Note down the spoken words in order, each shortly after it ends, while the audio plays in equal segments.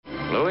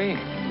we?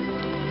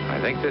 I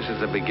think this is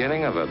the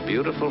beginning of a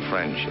beautiful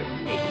friendship.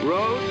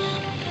 Roads?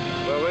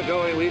 Where we're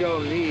going, we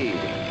don't need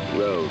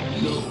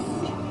roads.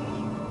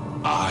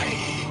 No.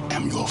 I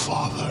am your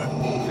father.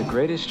 The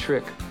greatest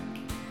trick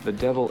the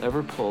devil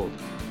ever pulled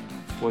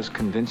was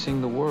convincing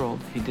the world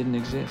he didn't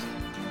exist.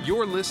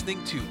 You're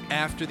listening to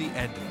After the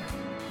Ending,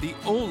 the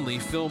only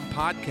film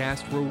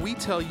podcast where we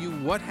tell you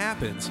what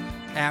happens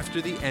after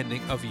the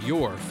ending of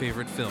your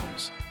favorite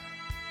films.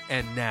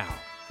 And now,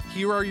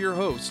 here are your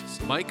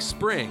hosts, Mike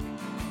Spring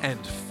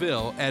and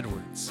Phil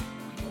Edwards.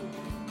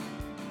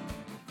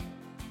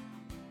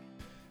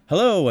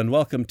 Hello and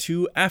welcome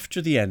to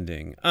After the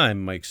Ending.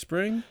 I'm Mike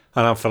Spring.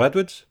 And I'm Phil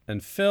Edwards.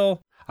 And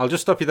Phil. I'll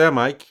just stop you there,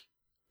 Mike.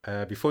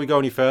 Before we go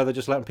any further,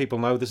 just letting people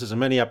know this is a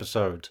mini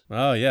episode.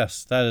 Oh,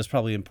 yes. That is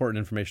probably important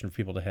information for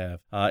people to have.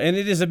 And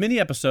it is a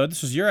mini episode.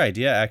 This was your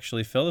idea,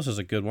 actually, Phil. This was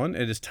a good one.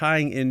 It is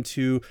tying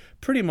into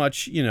pretty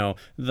much,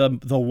 the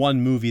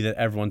one movie that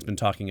everyone's been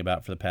talking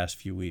about for the past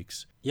few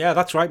weeks. Yeah,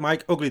 that's right,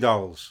 Mike. Ugly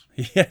Dolls.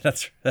 Yeah,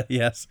 that's right.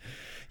 Yes.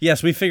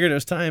 Yes, we figured it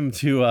was time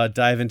to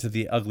dive into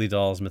the Ugly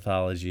Dolls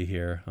mythology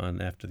here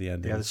on After the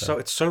Ending. Yeah,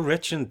 it's so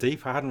rich and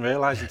deep. I hadn't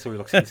realized until we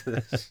looked into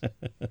this.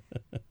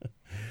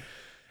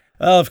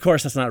 Well, of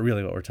course, that's not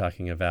really what we're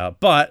talking about,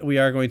 but we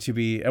are going to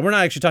be, and we're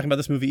not actually talking about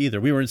this movie either.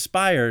 We were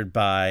inspired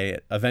by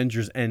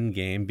Avengers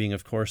Endgame being,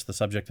 of course, the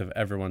subject of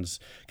everyone's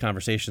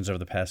conversations over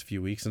the past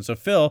few weeks. And so,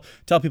 Phil,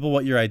 tell people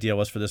what your idea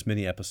was for this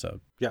mini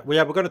episode. Yeah,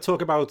 we're going to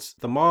talk about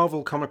the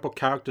Marvel comic book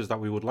characters that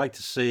we would like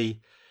to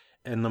see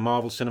in the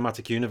Marvel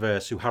Cinematic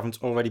Universe who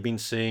haven't already been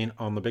seen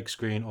on the big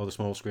screen or the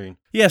small screen.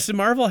 Yes,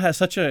 Marvel has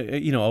such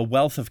a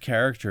wealth of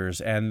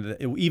characters, and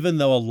even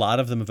though a lot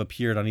of them have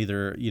appeared on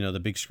either the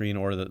big screen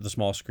or the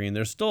small screen,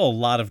 there's still a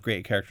lot of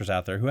great characters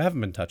out there who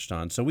haven't been touched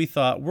on. So we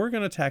thought we're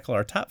going to tackle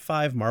our top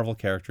 5 Marvel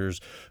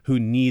characters who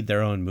need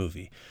their own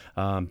movie,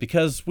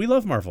 because we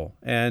love Marvel,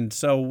 and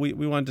so we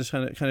wanted to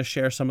kind of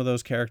share some of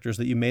those characters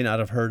that you may not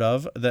have heard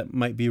of that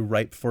might be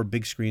ripe for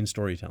big screen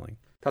storytelling.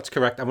 That's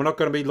correct, and we're not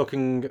going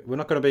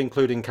to be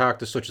including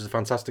characters such as the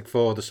Fantastic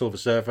Four, the Silver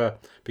Surfer,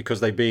 because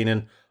they've been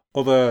in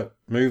other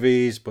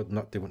movies, but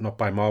not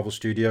by Marvel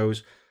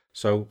Studios.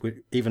 So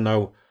even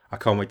though I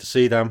can't wait to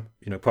see them,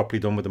 properly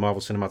done with the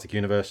Marvel Cinematic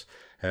Universe,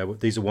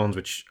 these are ones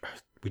which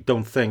we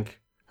don't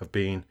think have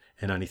been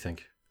in anything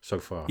so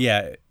far.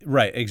 Yeah,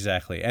 right,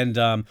 exactly. And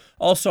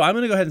also, I'm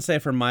going to go ahead and say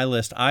for my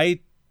list, I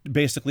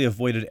basically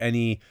avoided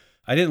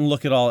I didn't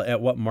look at all at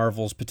what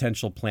Marvel's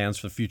potential plans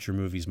for future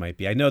movies might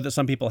be. I know that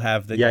some people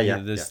have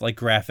this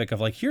graphic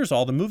of here's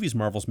all the movies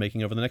Marvel's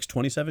making over the next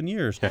 27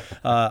 years.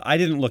 I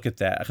didn't look at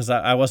that because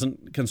I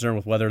wasn't concerned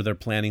with whether they're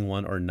planning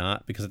one or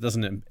not, because it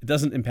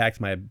doesn't impact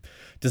my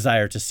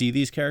desire to see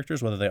these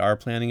characters, whether they are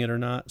planning it or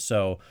not.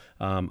 So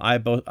I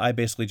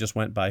basically just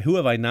went by who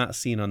have I not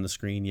seen on the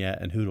screen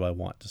yet and who do I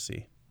want to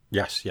see.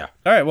 Yes, yeah.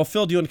 All right, well,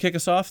 Phil, do you want to kick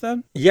us off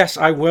then? Yes,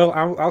 I will.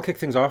 I'll kick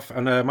things off.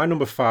 And my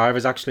number 5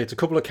 is actually, it's a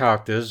couple of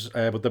characters,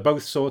 but they're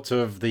both sort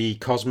of the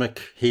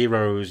cosmic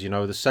heroes,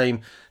 the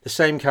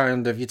same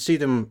kind of, you'd see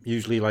them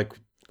usually like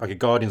a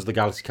Guardians of the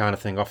Galaxy kind of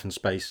thing off in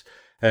space.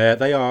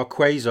 They are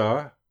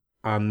Quasar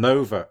and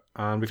Nova.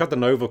 And we've had the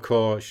Nova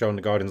Corps shown in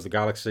the Guardians of the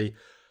Galaxy,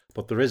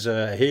 but there is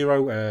a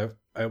hero,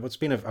 it's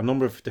been a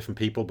number of different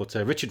people, but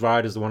Richard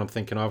Rider is the one I'm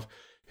thinking of,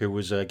 who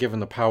was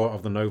given the power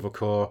of the Nova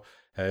Corps.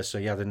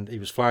 Then he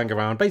was flying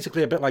around,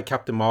 basically a bit like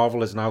Captain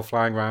Marvel is now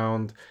flying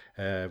around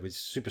with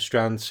super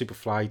strength, super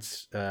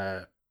flight,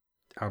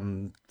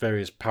 and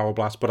various power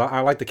blasts. But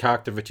I like the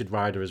character Richard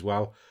Rider as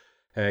well.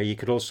 You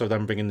could also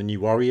then bring in the New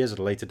Warriors at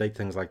a later date,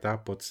 things like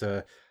that. But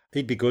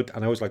he'd be good,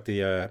 and I always like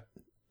the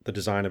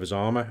design of his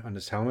armor and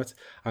his helmet.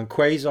 And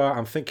Quasar,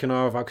 I'm thinking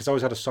of, because I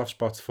always had a soft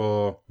spot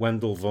for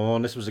Wendell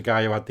Vaughn. This was a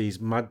guy who had these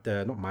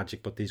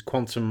these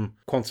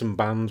quantum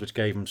bands which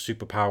gave him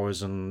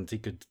superpowers, and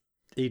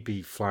he'd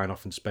be flying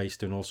off in space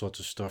doing all sorts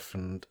of stuff.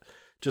 And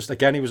just,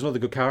 again, he was another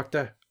good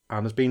character.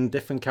 And there's been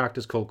different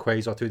characters called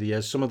Quasar through the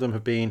years. Some of them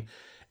have been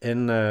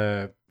in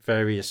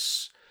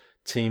various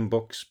team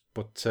books.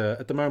 But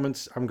at the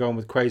moment, I'm going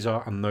with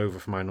Quasar and Nova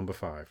for my number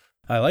 5.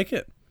 I like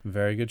it.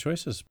 Very good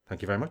choices.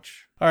 Thank you very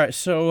much. All right,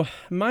 so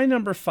my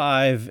number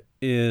 5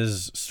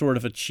 is sort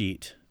of a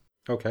cheat.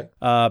 Okay.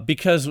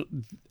 Because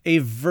a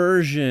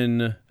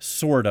version,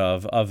 sort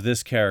of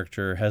this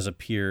character has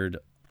appeared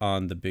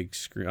on the big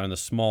screen, on the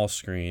small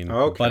screen,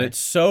 but it's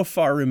so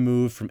far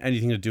removed from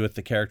anything to do with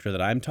the character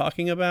that I'm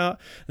talking about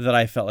that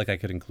I felt like I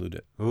could include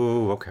it.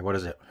 Ooh, okay. What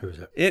is it? Who is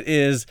it? It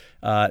is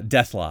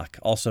Deathlock,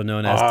 also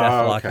known as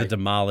Deathlock the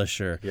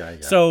Demolisher. Yeah.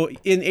 So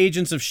in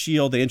Agents of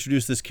S.H.I.E.L.D., they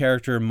introduced this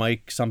character,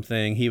 Mike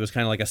something. He was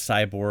kind of like a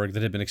cyborg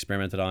that had been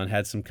experimented on,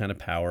 had some kind of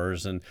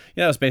powers, and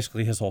that was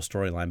basically his whole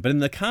storyline. But in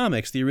the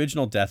comics, the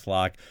original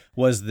Deathlock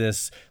was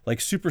this like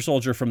super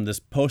soldier from this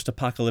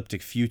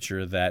post-apocalyptic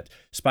future that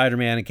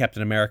Spider-Man and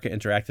Captain America America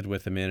interacted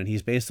with him in, and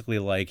he's basically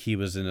like he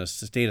was in a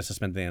state of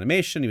suspended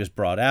animation. He was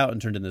brought out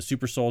and turned into a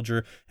super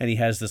soldier, and he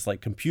has this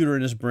like computer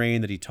in his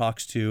brain that he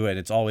talks to, and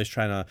it's always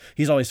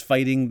he's always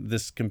fighting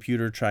this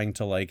computer, trying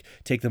to like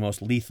take the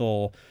most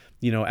lethal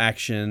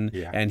action.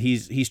 And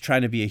he's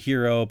trying to be a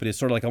hero, but it's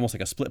sort of like almost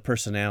like a split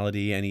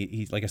personality. And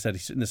he's like I said,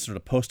 he's in this sort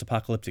of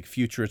post-apocalyptic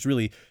future. It's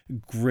really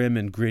grim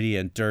and gritty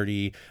and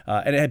dirty,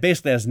 and it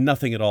basically has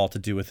nothing at all to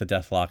do with the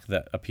Deathlock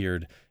that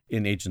appeared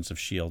in Agents of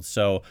S.H.I.E.L.D.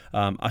 So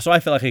I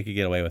feel like I could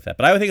get away with that.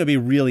 But I would think it would be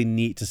really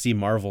neat to see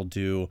Marvel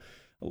do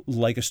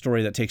like a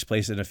story that takes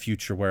place in a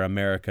future where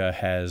America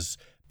has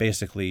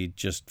basically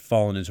just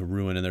fallen into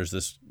ruin, and there's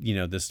this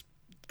this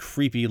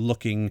creepy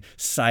looking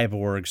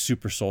cyborg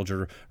super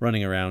soldier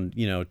running around,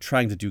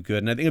 trying to do good.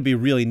 And I think it'd be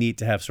really neat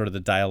to have sort of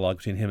the dialogue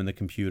between him and the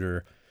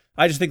computer.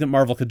 I just think that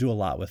Marvel could do a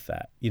lot with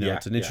that.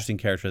 It's an interesting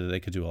character that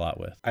they could do a lot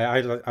with.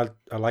 I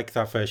like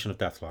that version of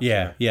Deathlock.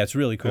 Yeah, it's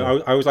really cool. I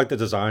always like the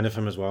design of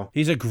him as well.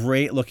 He's a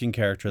great looking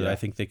character that I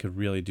think they could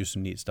really do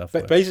some neat stuff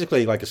with.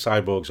 Basically like a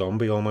cyborg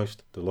zombie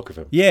almost, the look of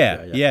him.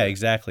 Yeah,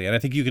 exactly. And I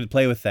think you could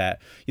play with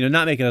that.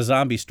 Not make it a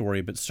zombie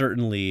story, but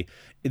certainly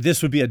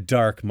this would be a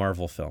dark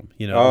Marvel film.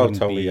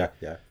 Totally,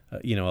 yeah.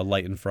 A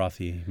light and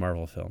frothy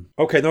Marvel film.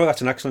 Okay, no,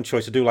 that's an excellent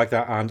choice. I do like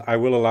that, and I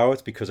will allow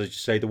it because, as you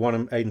say, the one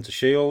in Agents of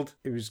S.H.I.E.L.D.,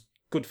 it was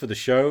good for the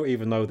show,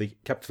 even though they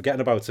kept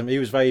forgetting about him. He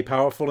was very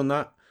powerful in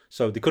that,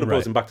 so they could have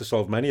brought him back to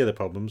solve many of the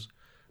problems,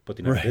 but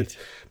they never did.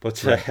 But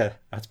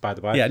that's by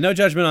the by. Yeah, no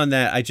judgment on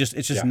that.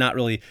 It's just not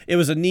really. It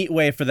was a neat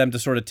way for them to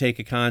sort of take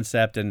a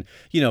concept and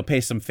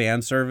pay some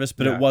fan service,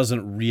 but it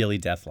wasn't really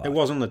Deathlock. It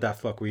wasn't the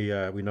Deathlock we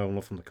know and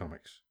love from the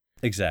comics.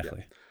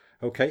 Exactly.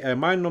 Yeah. Okay,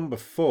 my number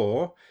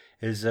 4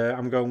 is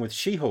I'm going with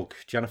She-Hulk,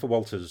 Jennifer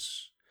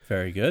Walters.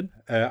 Very good.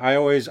 I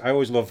always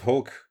love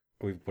Hulk,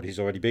 but he's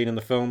already been in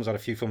the films, had a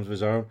few films of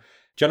his own.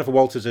 Jennifer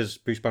Walters is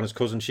Bruce Banner's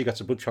cousin. She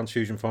gets a blood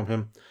transfusion from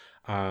him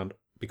and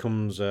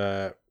becomes,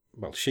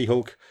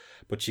 She-Hulk.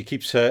 But she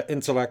keeps her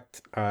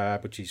intellect,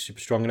 but she's super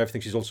strong and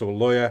everything. She's also a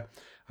lawyer.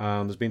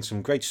 And there's been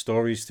some great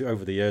stories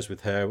over the years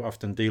with her,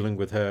 often dealing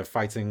with her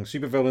fighting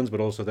supervillains, but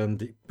also then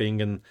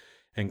being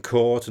in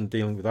court and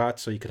dealing with that.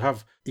 So you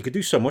could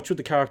do so much with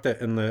the character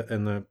in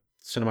the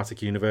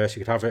cinematic universe. You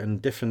could have her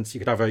you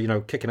could have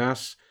her, kicking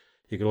ass.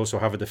 You could also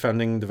have her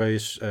defending the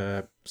various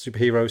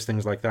superheroes,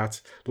 things like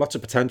that. Lots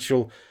of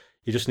potential.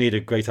 You just need a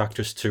great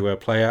actress to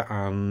play her,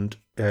 and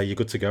you're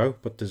good to go.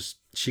 But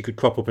she could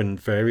crop up in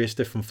various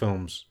different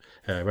films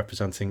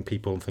representing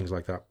people and things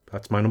like that.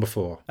 That's my number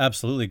 4.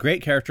 Absolutely.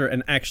 Great character.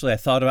 And actually, I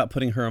thought about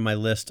putting her on my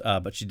list,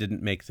 but she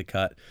didn't make the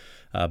cut.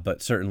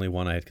 But certainly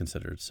one I had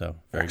considered. So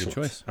very good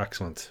choice.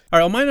 Excellent. All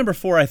right. Well, my number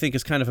 4, I think,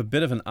 is kind of a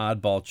bit of an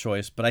oddball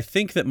choice, but I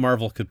think that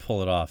Marvel could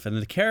pull it off. And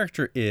the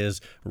character is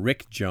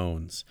Rick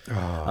Jones.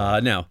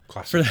 Now,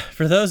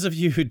 for those of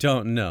you who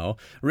don't know,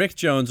 Rick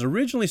Jones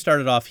originally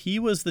started off, he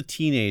was the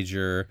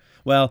teenager.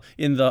 Well,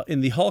 in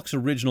the Hulk's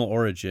original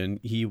origin,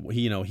 he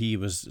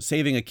was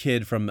saving a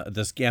kid from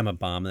this gamma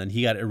bomb, and then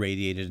he got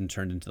irradiated and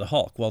turned into the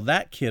Hulk. Well,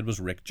 that kid was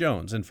Rick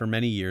Jones, and for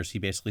many years he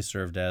basically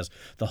served as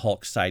the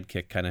Hulk's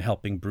sidekick, kind of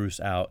helping Bruce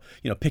out,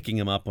 picking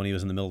him up when he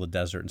was in the middle of the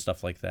desert and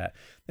stuff like that.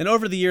 And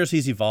over the years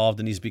he's evolved,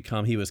 and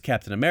he was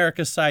Captain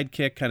America's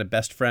sidekick, kind of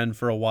best friend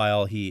for a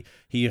while. He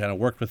kind of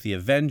worked with the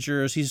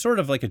Avengers. He's sort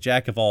of like a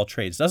jack of all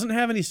trades. Doesn't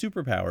have any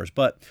superpowers,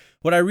 but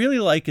what I really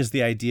like is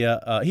the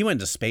idea. He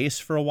went into space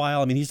for a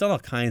while. I mean, he's done all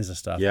kinds of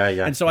stuff. Yeah.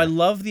 And so I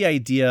love the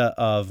idea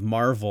of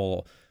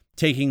Marvel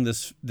taking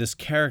this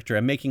character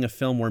and making a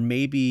film where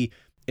maybe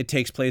it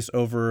takes place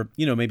over,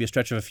 maybe a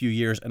stretch of a few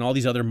years, and all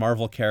these other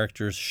Marvel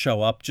characters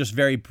show up just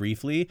very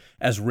briefly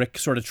as Rick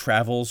sort of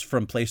travels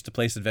from place to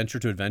place, adventure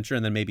to adventure,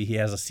 and then maybe he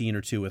has a scene or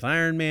two with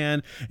Iron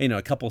Man,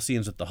 a couple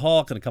scenes with the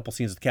Hulk, and a couple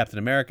scenes with Captain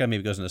America,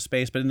 maybe goes into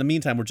space. But in the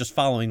meantime, we're just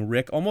following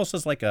Rick almost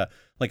as like a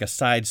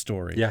side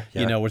story,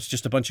 where it's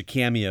just a bunch of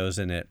cameos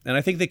in it. And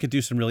I think they could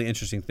do some really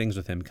interesting things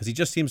with him because he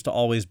just seems to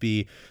always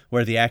be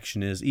where the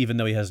action is, even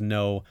though he has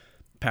no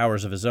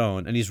powers of his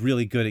own, and he's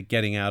really good at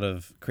getting out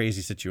of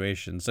crazy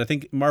situations. I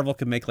think Marvel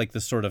could make like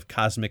this sort of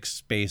cosmic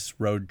space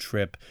road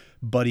trip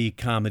buddy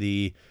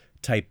comedy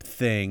type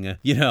thing,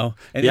 and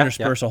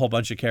intersperse a whole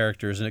bunch of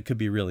characters, and it could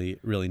be really,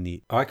 really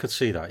neat. I could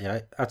see that.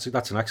 Yeah, that's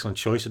an excellent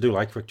choice. I do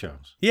like Rick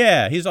Jones.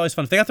 Yeah, he's always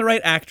fun. If they got the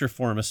right actor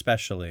for him,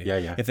 especially.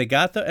 Yeah. If they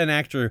got an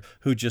actor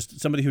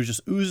somebody who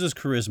just oozes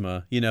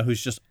charisma,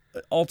 who's just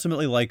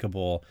ultimately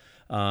likable,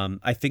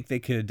 I think they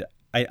could.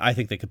 I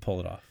think they could pull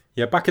it off.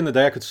 Yeah, back in the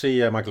day, I could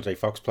see Michael J.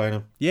 Fox playing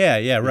him.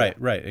 Yeah,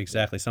 right,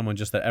 exactly. Someone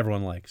just that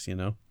everyone likes,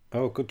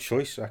 Oh, good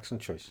choice.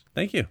 Excellent choice.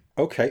 Thank you.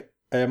 Okay.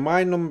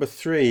 My number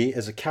 3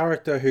 is a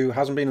character who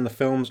hasn't been in the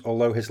films,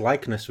 although his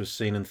likeness was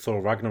seen in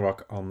Thor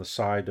Ragnarok on the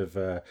side of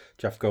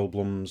Jeff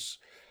Goldblum's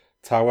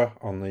tower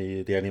on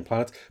the alien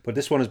planet. But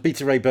this one is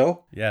Beta Ray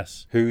Bill.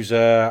 Yes. Who's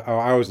I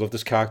always love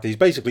this character. He's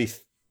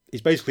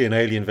basically an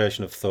alien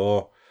version of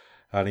Thor,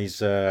 and he's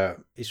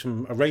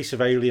from a race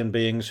of alien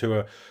beings who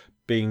are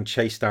being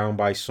chased down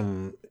by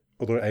some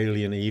other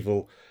alien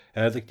evil.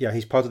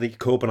 He's part of the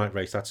Corbinite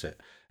race, that's it.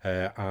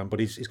 But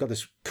he's got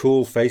this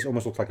cool face,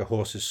 almost looks like a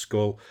horse's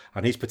skull,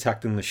 and he's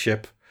protecting the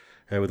ship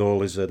with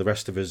all his the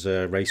rest of his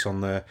race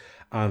on there,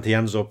 and he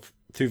ends up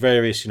through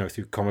various,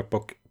 through comic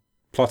book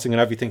plotting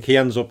and everything, he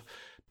ends up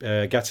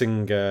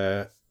getting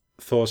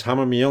Thor's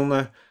hammer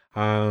Mjolnir,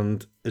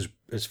 and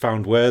is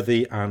found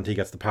worthy, and he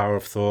gets the power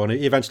of Thor, and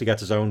he eventually gets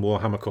his own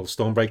warhammer called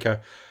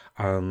Stormbreaker.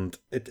 And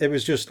it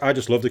was just, I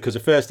just loved it, because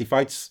at first he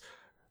fights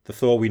the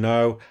Thor we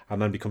know, and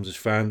then becomes his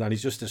friend, and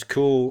he's just this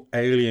cool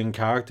alien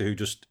character who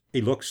just,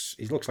 he looks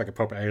like a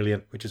proper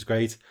alien, which is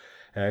great.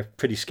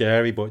 Pretty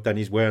scary, but then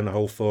he's wearing the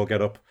whole Thor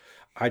get-up.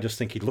 I just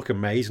think he'd look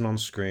amazing on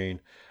screen.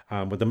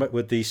 With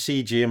the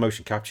CG and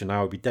motion capture now,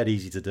 it'd be dead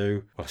easy to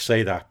do. Well, I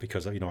say that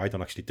because, I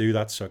don't actually do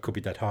that, so it could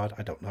be dead hard.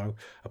 I don't know.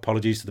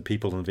 Apologies to the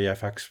people in the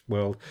VFX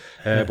world.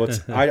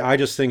 But I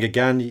just think,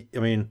 again,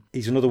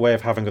 he's another way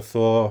of having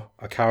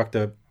a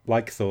character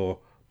like Thor,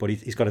 but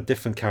he's got a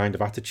different kind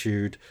of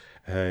attitude.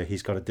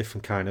 He's got a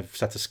different kind of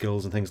set of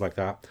skills and things like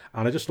that.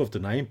 And I just love the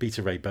name,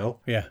 Beta Ray Bill.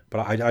 Yeah. But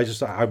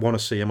I want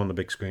to see him on the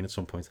big screen at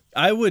some point.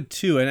 I would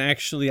too. And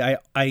actually,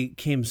 I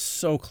came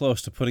so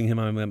close to putting him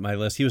on my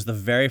list. He was the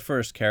very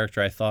first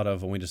character I thought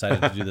of when we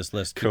decided to do this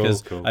list. Cool.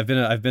 I've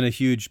been a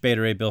huge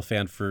Beta Ray Bill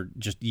fan for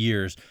just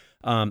years.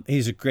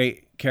 He's a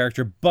great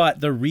character, but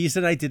the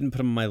reason I didn't put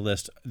him on my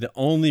list, the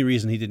only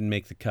reason he didn't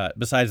make the cut,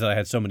 besides that I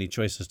had so many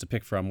choices to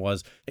pick from,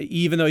 was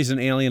even though he's an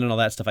alien and all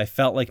that stuff, I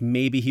felt like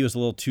maybe he was a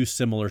little too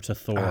similar to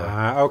Thor.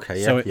 Okay,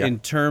 yeah. So yeah. in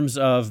terms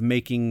of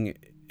making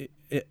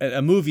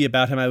a movie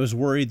about him, I was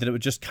worried that it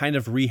would just kind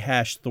of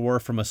rehash Thor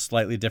from a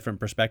slightly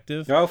different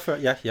perspective. Yeah.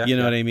 You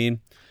know what I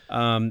mean?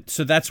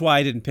 So that's why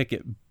I didn't pick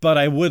it. But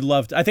I would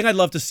love to, I think I'd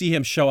love to see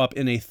him show up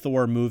in a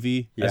Thor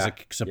movie as a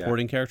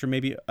supporting character,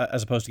 maybe,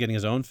 as opposed to getting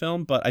his own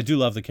film. But I do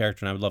love the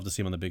character, and I would love to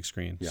see him on the big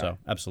screen. Yeah. So,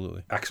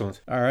 absolutely.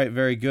 Excellent. All right,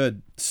 very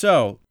good.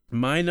 So,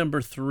 my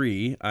number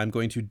 3, I'm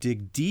going to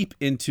dig deep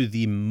into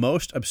the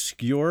most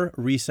obscure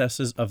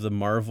recesses of the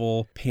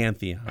Marvel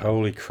pantheon.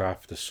 Holy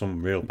crap, there's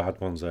some real bad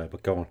ones there,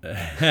 but go on.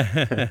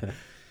 And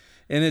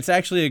it's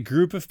actually a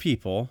group of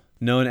people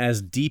known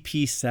as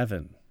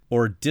DP7.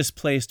 Or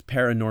Displaced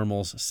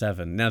Paranormals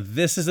 7. Now,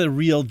 this is a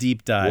real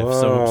deep dive.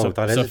 Whoa,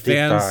 that is a deep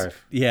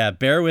dive. Yeah,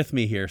 bear with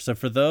me here. So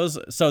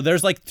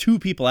there's like 2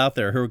 people out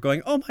there who are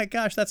going, oh my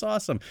gosh, that's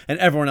awesome. And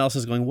everyone else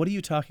is going, what are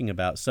you talking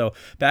about? So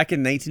back in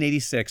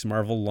 1986,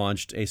 Marvel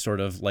launched a sort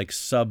of like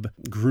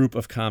subgroup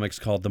of comics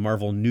called the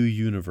Marvel New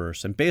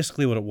Universe. And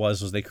basically what it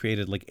was they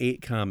created like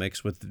 8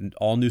 comics with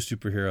all new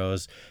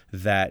superheroes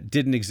that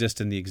didn't exist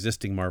in the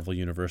existing Marvel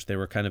universe. They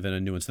were kind of in a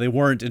new one. So they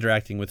weren't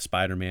interacting with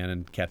Spider-Man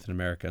and Captain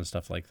America and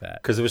stuff like that.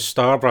 Because there was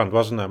Starbrand,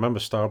 wasn't there? I remember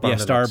Starbrand. Yeah,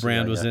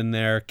 Starbrand was in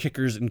there.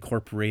 Kickers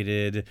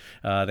Incorporated.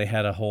 They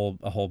had a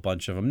whole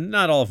bunch of them.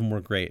 Not all of them were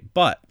great,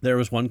 but there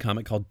was one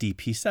comic called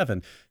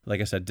DP7.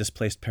 Like I said,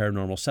 Displaced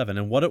Paranormal 7.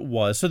 And what it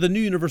was, so the new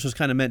universe was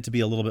kind of meant to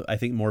be a little bit, I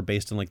think, more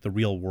based on like the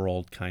real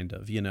world, kind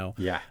of,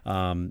 Yeah.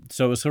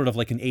 So it was sort of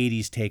like an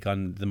 80s take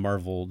on the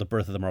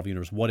birth of the Marvel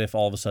universe. What if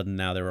all of a sudden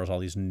now there was all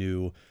these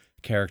new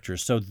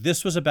characters? So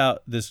this was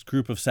about this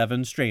group of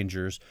 7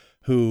 strangers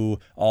who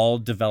all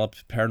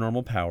developed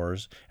paranormal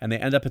powers, and they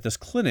end up at this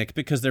clinic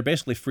because they're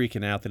basically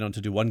freaking out. They don't know what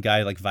to do. One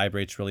guy like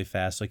vibrates really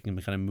fast, so he can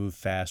kind of move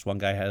fast. One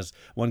guy was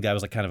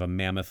like kind of a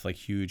mammoth, like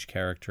huge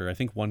character. I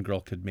think one girl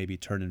could maybe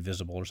turn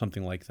invisible or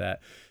something like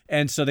that.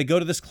 And so they go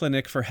to this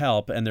clinic for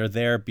help, and they're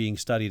there being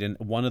studied. And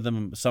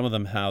some of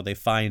them, how they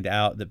find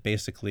out that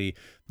basically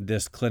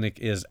this clinic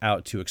is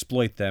out to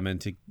exploit them and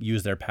to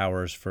use their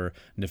powers for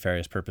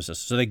nefarious purposes.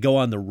 So they go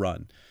on the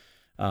run.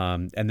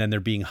 And then they're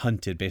being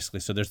hunted, basically.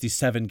 So there's these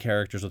 7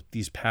 characters with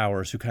these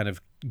powers who kind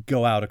of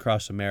go out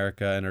across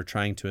America and are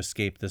trying to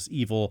escape this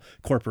evil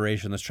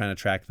corporation that's trying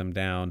to track them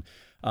down.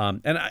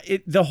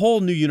 The whole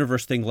New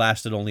Universe thing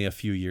lasted only a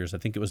few years. I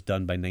think it was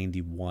done by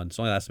 91.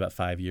 So it only lasted about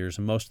 5 years.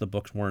 And most of the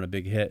books weren't a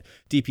big hit.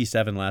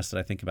 DP7 lasted,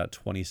 I think, about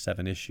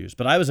 27 issues.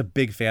 But I was a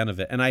big fan of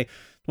it. And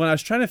when I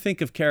was trying to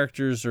think of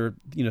characters or,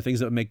 things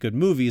that would make good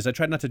movies, I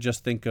tried not to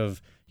just think of,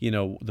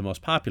 the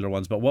most popular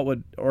ones, but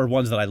or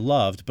ones that I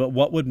loved, but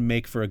what would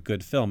make for a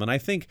good film. And I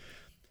think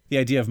the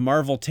idea of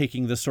Marvel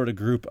taking this sort of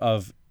group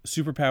of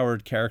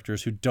superpowered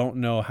characters who don't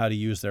know how to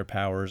use their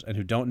powers and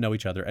who don't know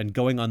each other and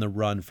going on the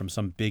run from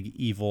some big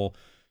evil,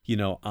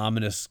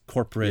 ominous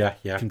corporate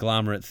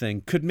conglomerate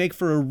thing could make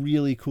for a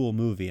really cool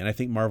movie. And I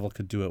think Marvel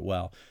could do it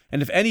well.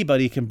 And if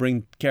anybody can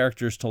bring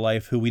characters to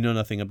life who we know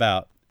nothing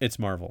about, it's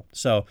Marvel.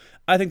 So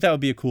I think that would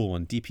be a cool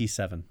one,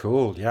 DP7.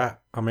 Cool, yeah.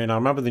 I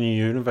remember the New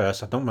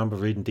Universe. I don't remember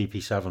reading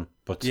DP7.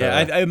 But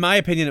yeah, in my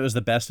opinion, it was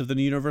the best of the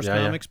New Universe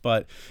comics,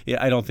 but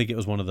I don't think it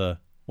was one of the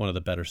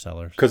better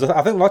sellers. Because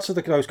I think lots of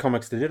those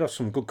comics, they did have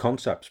some good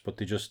concepts,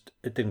 but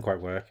it didn't quite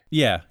work.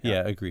 Yeah,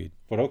 agreed.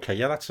 But okay,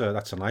 yeah, that's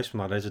a nice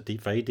one. That is a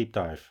very deep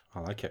dive.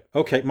 I like it.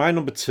 Okay, my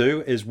number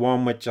 2 is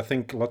one which I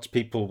think lots of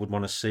people would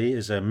want to see,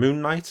 is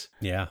Moon Knight.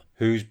 Yeah.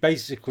 Who's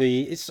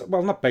basically,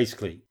 not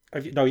basically.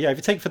 If you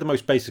take it for the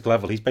most basic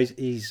level,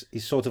 he's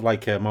sort of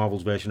like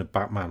Marvel's version of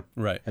Batman,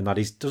 right? In that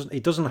he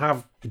doesn't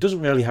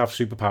really have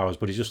superpowers,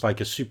 but he's just like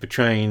a super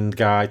trained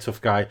guy,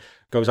 tough guy,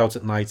 goes out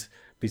at night,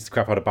 beats the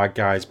crap out of bad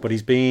guys. But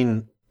he's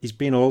been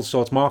all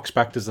sorts. Mark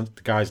Spector's the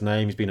guy's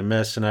name. He's been a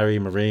mercenary,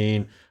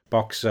 marine,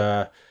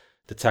 boxer,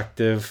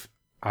 detective.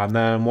 And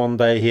then one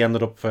day he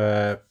ended up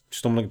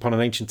stumbling upon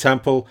an ancient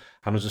temple,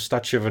 and there's a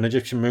statue of an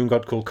Egyptian moon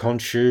god called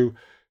Khonshu,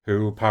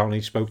 who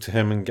apparently spoke to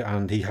him,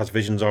 and he has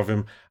visions of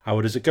him.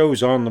 However, as it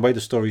goes on, the way the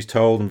story's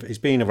told, and he's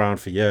been around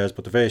for years,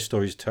 but the various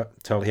stories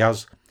tell he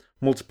has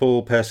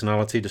multiple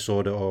personality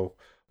disorder, or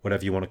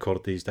whatever you want to call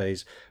it these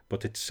days.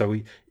 But it's so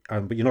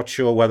but you're not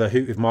sure whether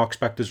if Mark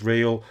Spector's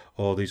real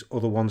or these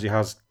other ones he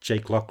has,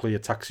 Jake Lockley, a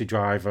taxi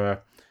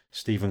driver,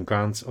 Stephen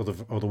Grant,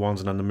 other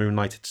ones, and then the Moon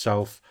Knight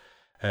itself.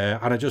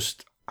 And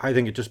I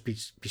think it'd just be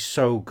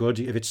so good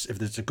if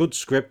there's a good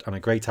script and a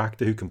great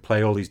actor who can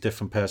play all these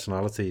different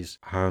personalities,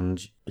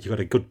 and you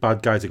got a good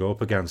bad guy to go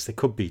up against. It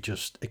could be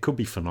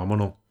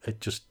phenomenal.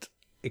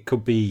 It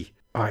could be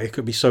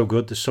so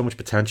good. There's so much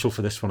potential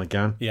for this one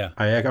again. Yeah.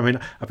 I mean,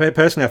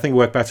 personally, I think it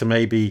worked better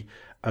maybe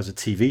as a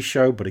TV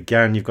show, but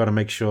again, you've got to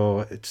make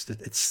sure it's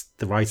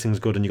the writing's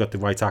good and you got the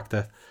right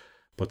actor.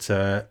 But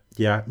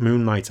yeah,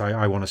 Moon Knight,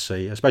 I want to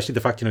see, especially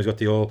the fact he's got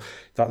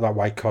that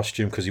white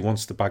costume because he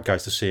wants the bad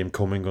guys to see him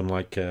coming,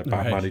 unlike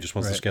Batman, who just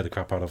wants to scare the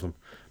crap out of them.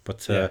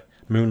 But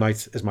Moon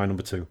Knight is my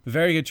number 2.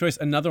 Very good choice.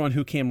 Another one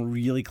who came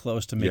really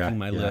close to making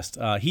my list.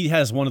 He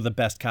has one of the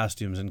best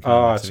costumes in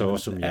comics. Oh,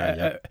 that's awesome!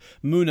 Yeah.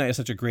 Moon Knight is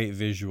such a great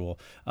visual.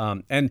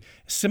 And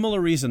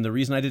similar reason, the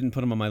reason I didn't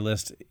put him on my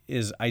list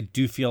is I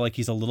do feel like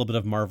he's a little bit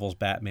of Marvel's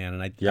Batman,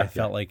 and I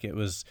felt like it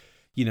was.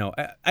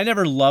 I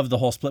never loved the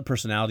whole split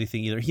personality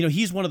thing either.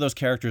 He's one of those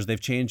characters, they've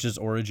changed his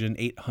origin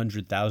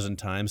 800,000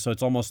 times. So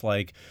it's almost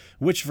like,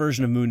 which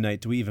version of Moon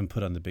Knight do we even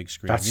put on the big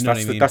screen? That's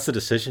the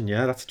decision.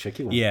 Yeah, that's a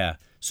tricky one. Yeah.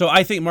 So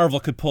I think Marvel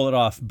could pull it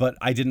off, but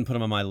I didn't put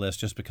him on my list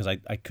just because I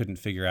couldn't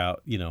figure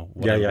out,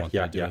 what I wanted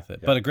to do with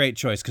it. But a great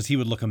choice because he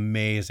would look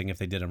amazing if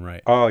they did him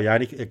right. Oh, yeah.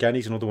 And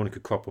he's another one who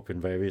could crop up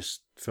in various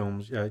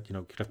films. Yeah,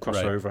 could have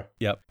crossover. Right.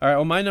 Yep. All right.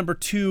 Well, my number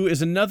 2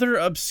 is another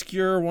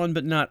obscure one,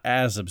 but not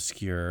as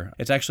obscure.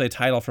 It's actually a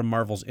title from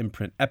Marvel's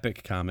imprint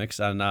Epic Comics.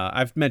 And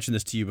I've mentioned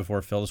this to you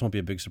before, Phil. This won't be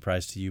a big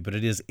surprise to you, but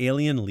it is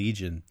Alien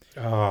Legion.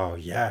 Oh,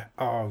 yeah.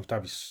 Oh,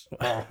 that was...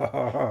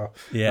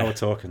 yeah. Now we're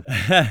talking.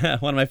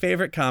 One of my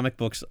favorite comic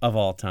books of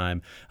all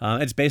time.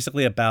 It's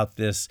basically about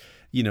this,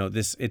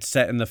 it's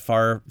set in the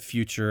far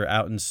future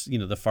out in,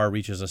 the far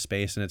reaches of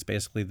space. And it's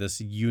basically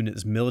this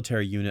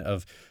military unit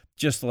of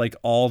just like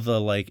all the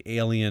like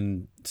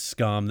alien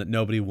scum that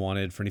nobody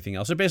wanted for anything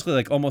else. They're basically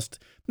like almost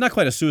not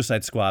quite a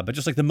Suicide Squad, but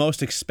just like the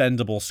most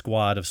expendable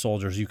squad of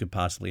soldiers you could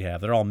possibly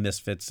have. They're all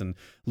misfits and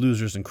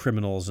losers and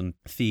criminals and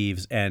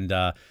thieves. And,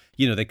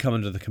 they come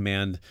under the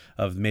command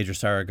of Major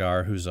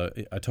Saragar, who's a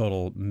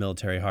total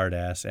military hard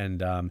ass.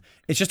 And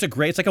it's just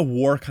it's like a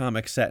war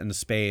comic set in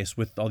space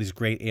with all these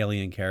great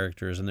alien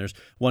characters. And there's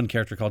one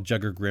character called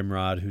Jugger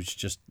Grimrod, who's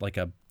just like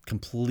a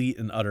complete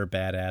and utter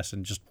badass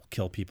and just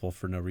kill people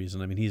for no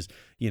reason. I mean, he's,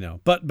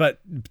 but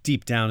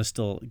deep down has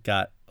still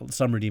got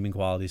some redeeming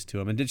qualities to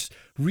him, and it's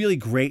really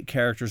great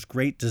characters,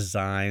 great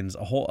designs,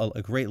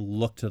 a great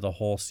look to the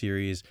whole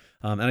series.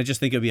 And I just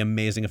think it'd be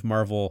amazing if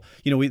Marvel,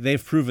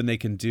 they've proven they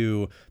can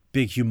do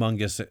big,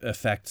 humongous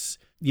effects,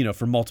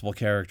 for multiple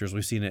characters.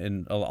 We've seen it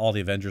in all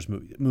the Avengers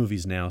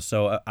movies now.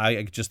 So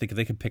I just think if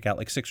they could pick out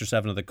like 6 or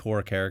 7 of the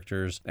core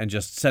characters and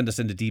just send us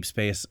into deep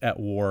space at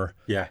war,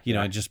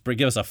 and just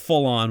give us a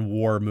full-on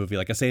war movie,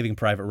 like a Saving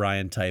Private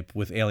Ryan type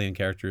with alien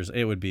characters,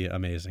 it would be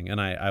amazing. And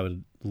I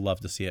would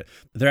love to see it.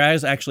 There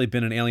has actually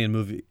been an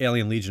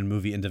Alien Legion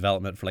movie in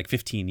development for like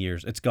 15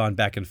 years. It's gone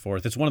back and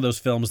forth. It's one of those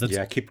films that's...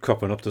 Yeah, keep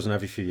cropping up, doesn't it,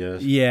 every few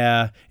years?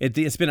 Yeah,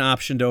 it's been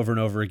optioned over and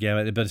over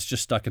again, but it's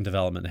just stuck in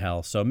development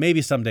hell. So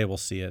maybe someday we'll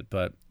see it,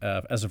 but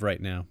as of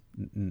right now,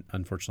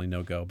 unfortunately,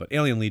 no go. But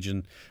Alien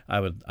Legion, I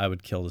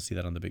would kill to see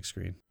that on the big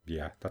screen.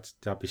 Yeah,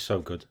 that'd be so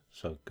good.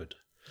 So good.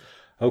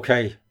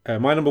 Okay,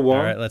 my number 1.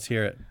 All right, let's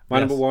hear it. My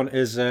number 1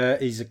 is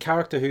he's a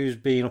character who's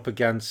been up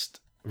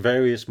against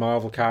various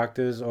Marvel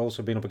characters,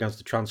 also been up against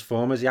the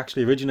Transformers. He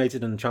actually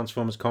originated in the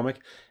Transformers comic.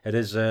 It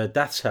is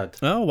Death's Head.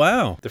 Oh,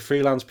 wow. The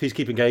freelance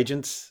peacekeeping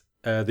agent.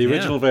 The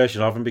original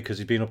version of him, because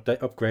he's been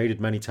upgraded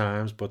many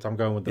times, but I'm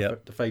going with the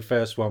very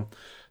first one.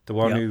 The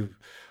one who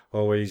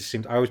always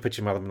seemed... I always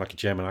picture him having like a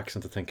German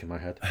accent, I think, in my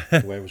head.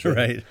 The way it was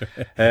written.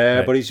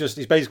 Right. But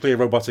he's basically a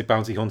robotic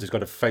bounty hunter. He's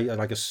got a face,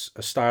 like a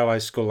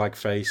stylized skull-like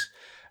face.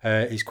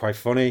 He's quite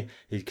funny.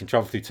 He can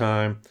travel through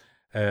time.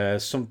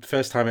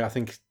 First time I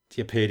think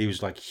he appeared, he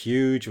was like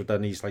huge, but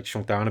then he's like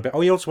shrunk down a bit.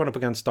 Oh, he also went up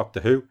against Doctor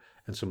Who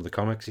in some of the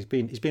comics. He's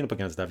been up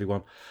against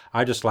everyone.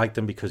 I just liked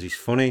him because he's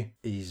funny.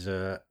 He's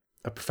a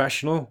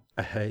professional.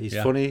 He's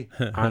funny,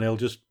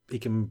 and he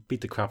can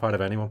beat the crap out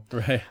of anyone.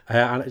 Right.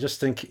 And I just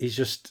think he's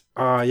just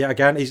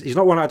again, he's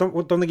not one. I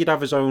don't think he'd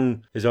have his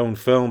own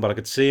film, but I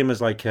could see him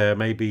as like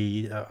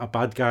maybe a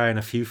bad guy in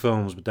a few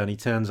films. But then he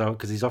turns out,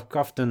 because he's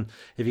often,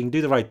 if he can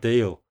do the right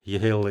deal,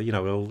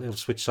 he'll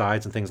switch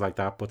sides and things like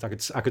that. But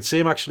I could see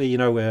him actually,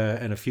 in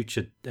a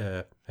future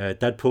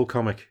Deadpool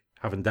comic,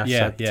 having Death's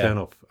Head turn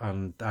up,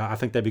 and I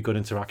think they'd be good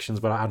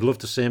interactions. But I'd love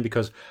to see him,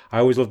 because I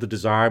always loved the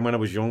design. When I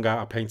was younger,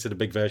 I painted a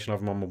big version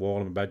of him on my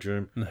wall in my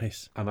bedroom.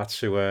 Nice. And that's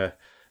who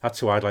That's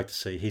who I'd like to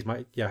see. He's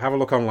have a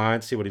look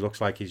online, see what he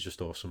looks like. He's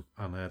just awesome,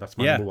 and that's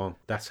my number one.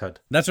 Death's Head.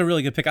 That's a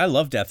really good pick. I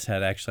love Death's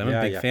Head. Actually, I'm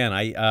a big fan.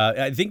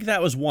 I think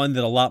that was one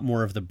that a lot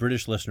more of the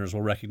British listeners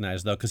will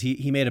recognize, though, because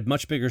he made a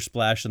much bigger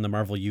splash in the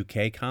Marvel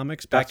UK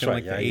comics back in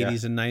the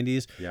 80s and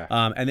 90s. Yeah.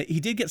 And he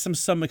did get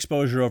some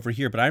exposure over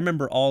here, but I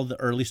remember all the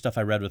early stuff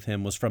I read with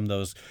him was from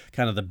those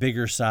kind of the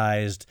bigger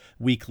sized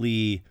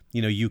weekly,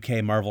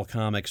 UK Marvel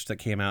comics that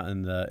came out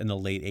in the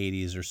late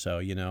 80s or so.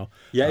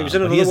 Yeah, he was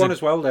in another one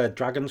as well.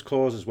 Dragon's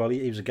Claws as well.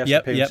 He was a guest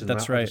appearance in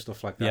that's that right. and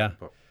stuff like that.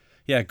 Yeah.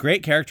 Yeah,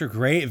 great character,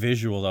 great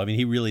visual, though. I mean,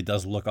 he really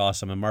does look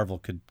awesome, and Marvel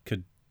could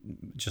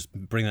just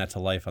bring that to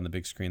life on the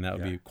big screen. That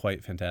would be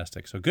quite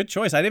fantastic. So good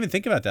choice. I didn't even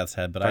think about Death's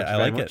Head, but I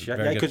like it.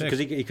 Yeah, because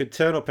he could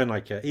turn up in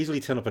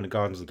easily turn up in a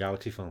Guardians of the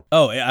Galaxy film.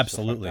 Oh, yeah,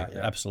 absolutely,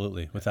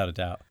 absolutely, without a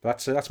doubt.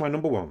 That's my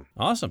number one.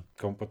 Awesome.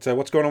 But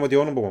what's going on with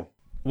your number one?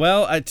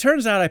 Well, it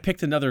turns out I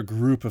picked another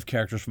group of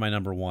characters for my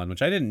number one,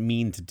 which I didn't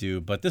mean to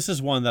do, but this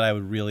is one that I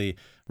would really,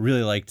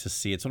 really like to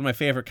see. It's one of my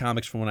favorite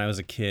comics from when I was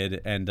a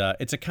kid, and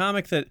it's a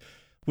comic that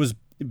was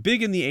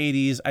big in the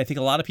 80s. I think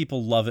a lot of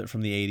people love it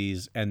from the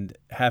 80s and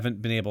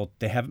haven't been able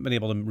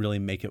to really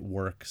make it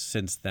work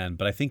since then.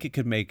 But I think it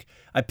could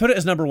I put it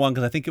as number one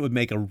because I think it would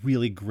make a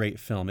really great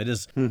film. It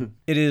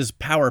is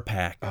Power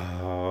Pack.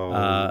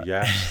 Oh,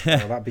 yes.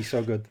 That'd be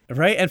so good.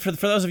 Right? And for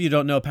those of you who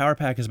don't know, Power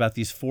Pack is about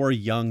these 4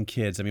 young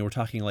kids. I mean, we're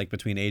talking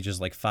between ages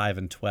 5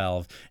 and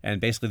 12. And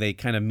basically they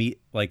kind of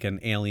meet an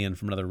alien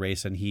from another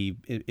race, and he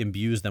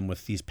imbues them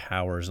with these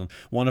powers. And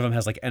one of them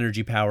has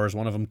energy powers.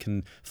 One of them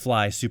can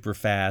fly super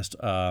fast.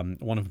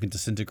 One of them can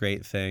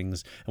disintegrate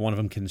things, and one of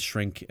them can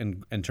shrink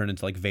and turn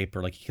into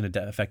vapor. He can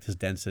affect his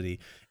density.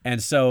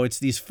 And so it's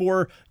these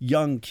 4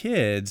 young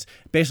kids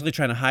basically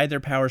trying to hide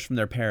their powers from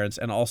their parents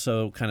and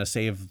also kind of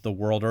save the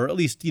world, or at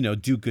least,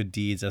 do good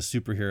deeds as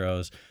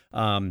superheroes.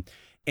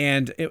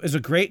 And it was a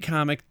great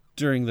comic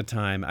during the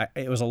time.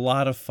 It was a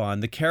lot of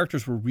fun. The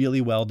characters were really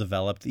well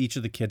developed. Each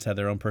of the kids had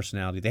their own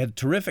personality. They had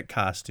terrific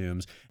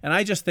costumes. And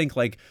I just think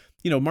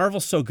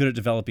Marvel's so good at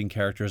developing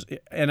characters.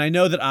 And I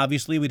know that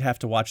obviously we'd have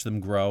to watch them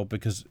grow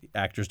because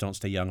actors don't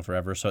stay young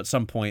forever. So at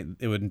some point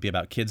it wouldn't be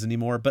about kids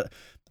anymore. But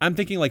I'm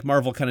thinking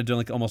Marvel kind of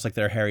doing almost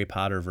their Harry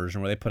Potter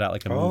version where they put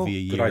out a movie a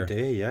year. Good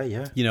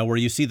idea, yeah. Where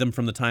you see them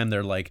from the time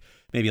they're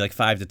maybe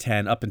 5 to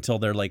 10 up until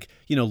they're late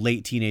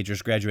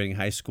teenagers graduating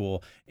high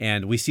school,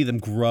 and we see them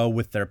grow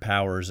with their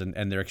powers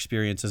and their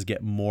experiences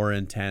get more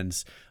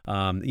intense.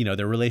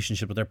 Their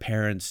relationship with their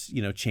parents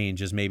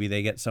changes. Maybe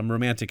they get some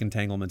romantic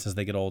entanglements as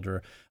they get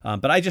older.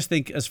 But I just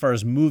think as far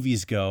as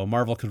movies go,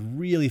 Marvel could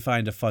really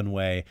find a fun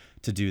way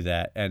to do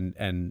that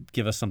and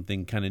give us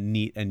something kind of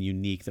neat and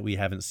unique that we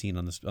haven't seen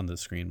on the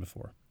screen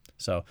before.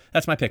 So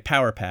that's my pick,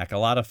 Power Pack. A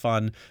lot of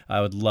fun. I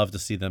would love to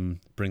see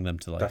them bring them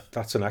to life.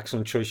 That's an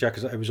excellent choice, yeah,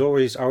 because I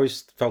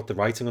always felt the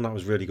writing on that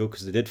was really good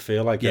because they did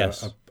feel like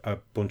a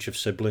bunch of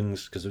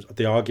siblings, because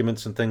the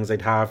arguments and things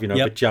they'd have, a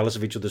bit jealous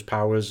of each other's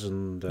powers,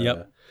 and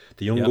the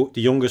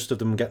youngest of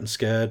them getting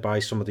scared by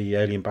some of the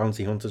alien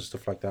bounty hunters,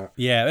 stuff like that.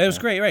 Yeah, it was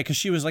great, right? Because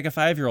she was a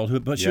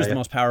 5-year-old, but she was the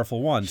most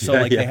powerful one.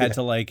 So they had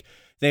to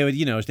they would,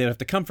 they'd have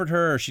to comfort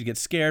her, or she'd get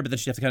scared, but then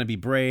she'd have to kind of be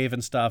brave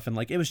and stuff. And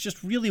it was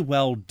just really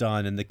well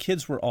done. And the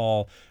kids were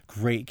all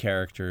great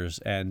characters.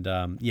 And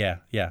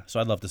so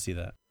I'd love to see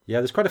that.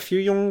 Yeah, there's quite a few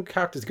young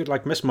characters good,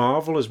 like Miss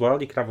Marvel as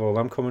well. You could have all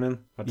them coming in.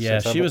 Yeah,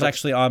 she was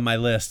actually on my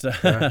list,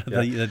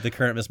 the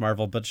current Miss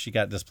Marvel, but she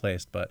got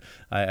displaced. But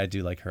I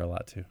do like her a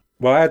lot too.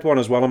 Well, I had one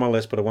as well on my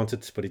list, but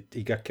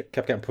he kept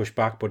getting pushed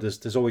back. But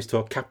there's always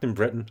talk Captain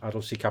Britain. I'd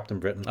love to see Captain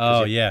Britain.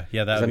 Oh yeah, that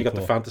would be then you got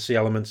cool. the fantasy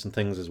elements and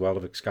things as well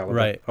of Excalibur.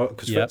 Right.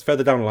 Because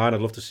further down the line, I'd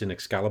love to see an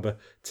Excalibur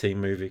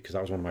team movie because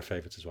that was one of my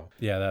favorites as well.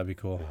 Yeah, that'd be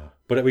cool.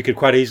 But we could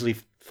quite easily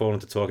fall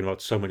into talking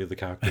about so many other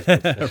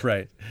characters.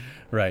 Right.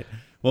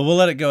 Well, we'll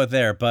let it go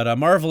there. But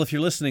Marvel, if you're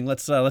listening,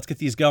 let's get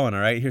these going. All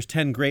right. Here's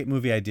 10 great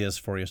movie ideas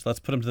for you. So let's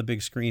put them to the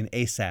big screen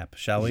ASAP,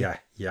 shall we? Yeah.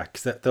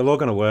 Because they're all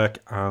going to work,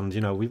 and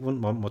we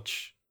wouldn't want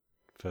much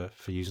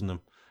for using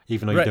them,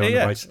 even though you don't have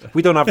the rights.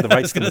 We don't have the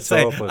rights to it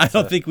all. But, I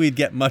don't think we'd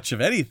get much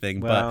of anything,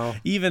 but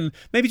even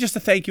maybe just a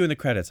thank you in the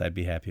credits, I'd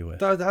be happy with.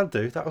 That'll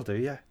do.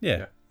 Yeah.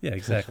 Yeah,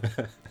 exactly.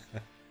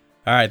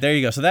 All right, there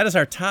you go. So that is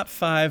our top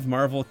 5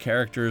 Marvel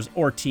characters,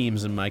 or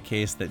teams in my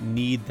case, that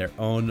need their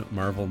own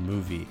Marvel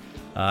movie.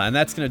 And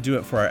that's going to do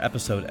it for our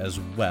episode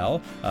as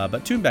well.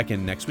 But tune back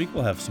in next week.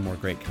 We'll have some more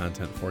great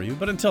content for you.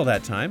 But until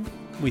that time,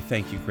 we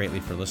thank you greatly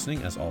for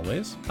listening, as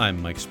always.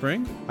 I'm Mike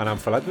Spring. And I'm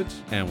Phil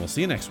Edwards. And we'll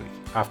see you next week.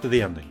 After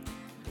the ending.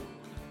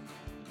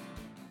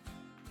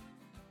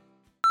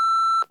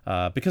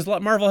 Because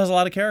Marvel has a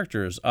lot of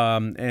characters.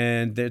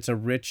 And it's a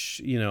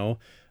rich,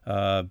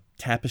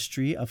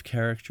 tapestry of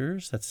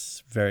characters.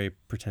 That's very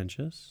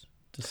pretentious.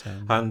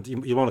 And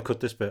you want to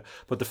cut this bit,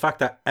 but the fact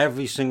that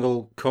every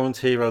single current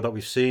hero that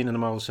we've seen in the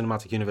Marvel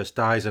Cinematic Universe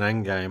dies in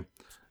Endgame,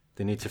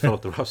 they need to fill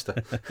up the roster.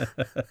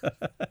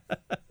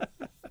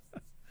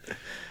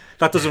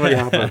 That doesn't really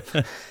happen.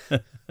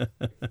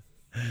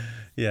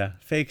 Yeah,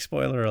 fake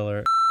spoiler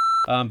alert.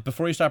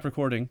 Before you stop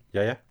recording,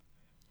 there's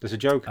a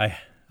joke. I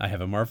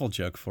have a Marvel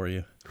joke for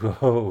you.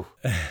 Whoa.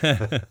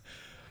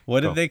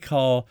 What did they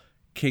call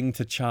King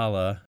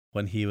T'Challa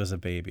when he was a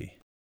baby?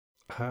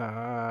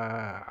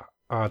 I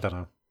don't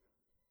know.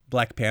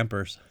 Black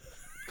Pampers.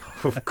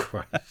 Oh,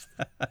 Christ.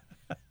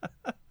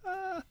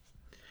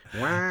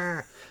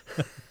 Wah.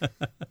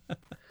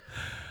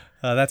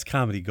 That's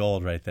comedy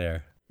gold right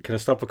there. Can I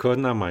stop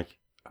recording now, Mike?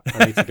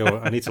 I need to go.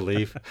 I need to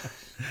leave.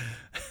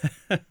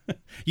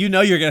 You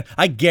know you're going to...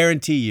 I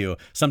guarantee you,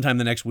 sometime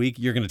the next week,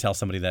 you're going to tell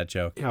somebody that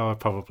joke. Yeah,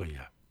 probably,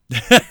 yeah.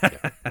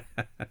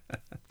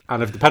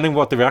 And if, depending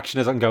what the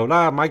reaction is, I can go,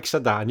 Mike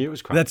said that. I knew it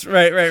was crap. That's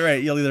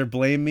right. You'll either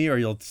blame me or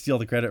you'll steal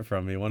the credit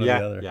from me, one or the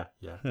other.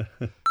 Yeah.